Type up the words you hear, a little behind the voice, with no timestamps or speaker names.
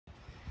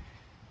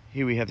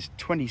Here we have this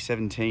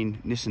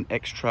 2017 Nissan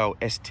X-Trail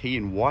ST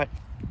in white,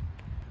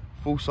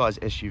 full-size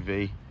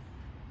SUV,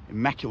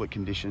 immaculate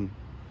condition.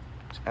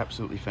 It's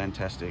absolutely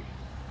fantastic.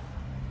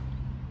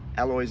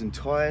 Alloys and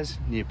tyres,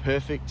 near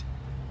perfect.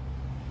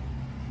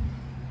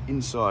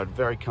 Inside,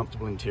 very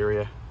comfortable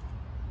interior.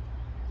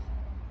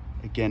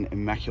 Again,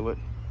 immaculate.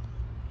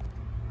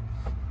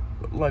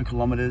 Got low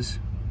kilometers.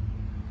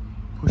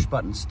 Push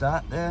button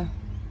start there.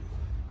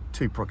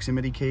 2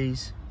 proximity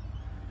keys.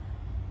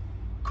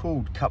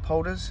 Cooled cup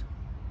holders.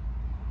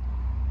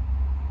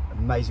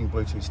 Amazing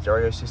Bluetooth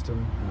stereo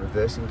system and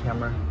reversing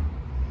camera.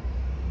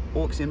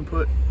 Aux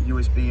input,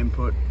 USB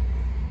input.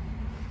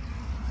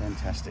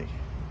 Fantastic.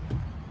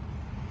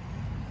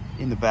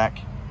 In the back,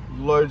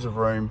 loads of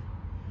room.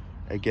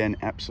 Again,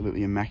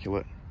 absolutely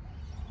immaculate.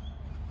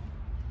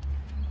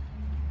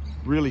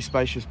 Really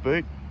spacious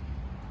boot.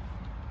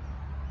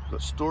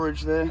 Got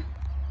storage there.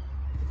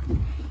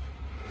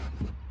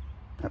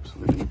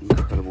 Absolutely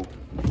incredible.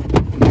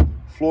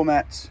 Floor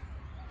mats.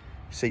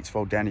 Seats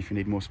fold down if you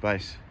need more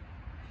space.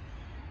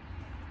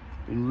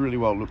 Been really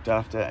well looked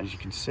after, as you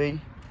can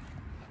see.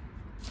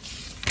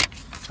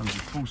 Comes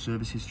with full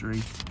service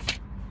history.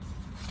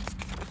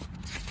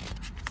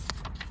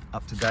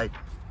 Up to date.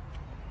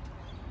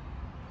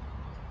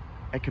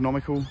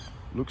 Economical,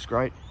 looks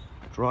great,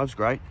 drives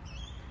great.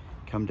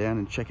 Come down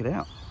and check it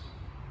out.